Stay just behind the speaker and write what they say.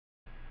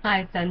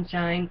Hi,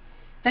 Sunshine.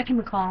 Becky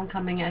McCall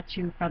coming at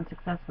you from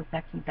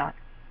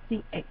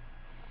successwithbecky.ca.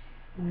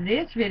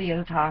 This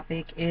video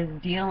topic is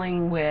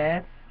dealing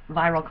with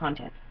viral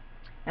content.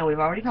 Now, we've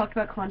already talked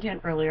about content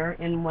earlier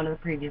in one of the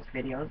previous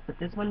videos, but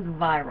this one's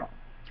viral.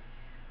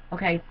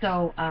 Okay,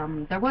 so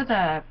there was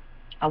a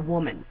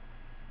woman,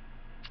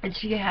 and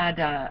she had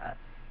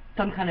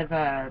some kind of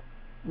a,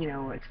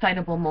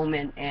 excitable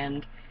moment,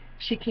 and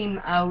she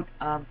came out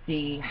of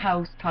the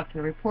house, talked to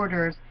the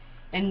reporters,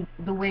 and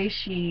the way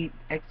she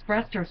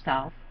expressed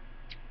herself,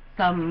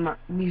 some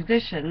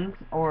musicians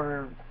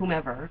or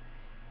whomever,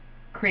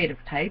 creative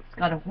types,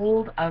 got a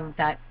hold of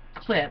that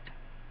clip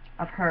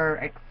of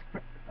her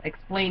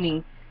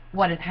explaining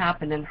what had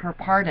happened and her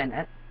part in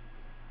it.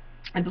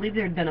 I believe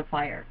there had been a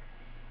fire.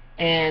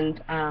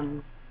 And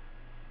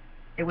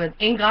it was,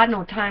 ain't got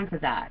no time for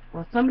that.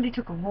 Well, somebody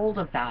took a hold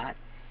of that,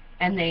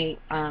 and they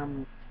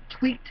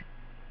tweaked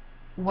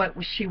what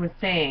she was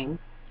saying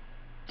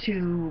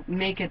to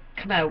make it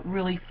come out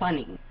really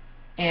funny.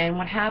 And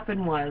what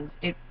happened was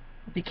it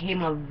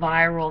became a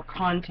viral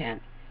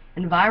content.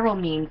 And viral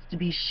means to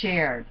be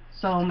shared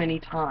so many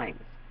times.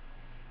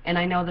 And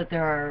I know that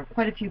there are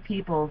quite a few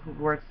people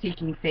who are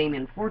seeking fame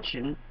and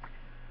fortune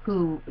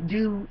who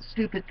do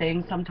stupid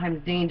things,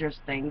 sometimes dangerous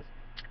things,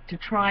 to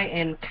try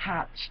and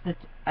catch the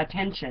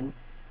attention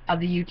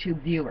of the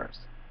YouTube viewers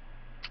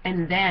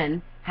and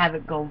then have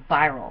it go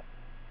viral.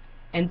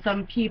 And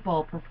some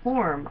people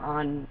perform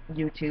on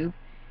YouTube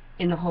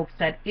in the hopes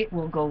that it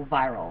will go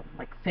viral,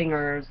 like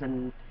singers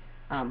and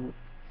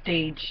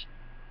stage,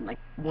 like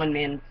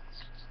one-man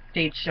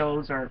stage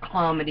shows or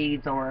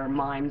comedies or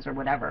mimes or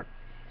whatever.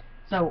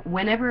 So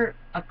whenever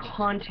a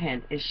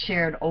content is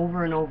shared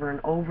over and over and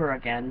over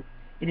again,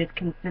 it is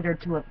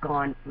considered to have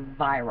gone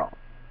viral.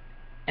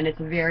 And it's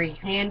a very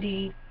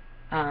handy,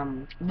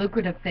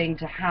 lucrative thing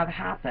to have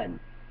happen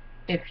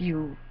if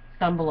you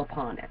stumble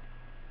upon it.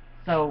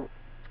 So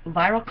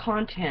viral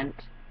content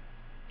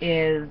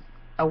is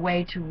a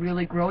way to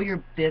really grow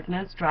your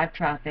business, drive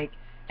traffic,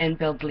 and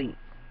build leads.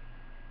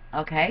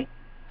 Okay?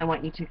 I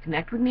want you to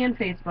connect with me on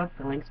Facebook,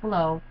 the link's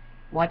below,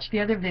 watch the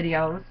other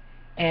videos,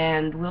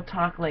 and we'll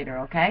talk later,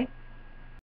 okay?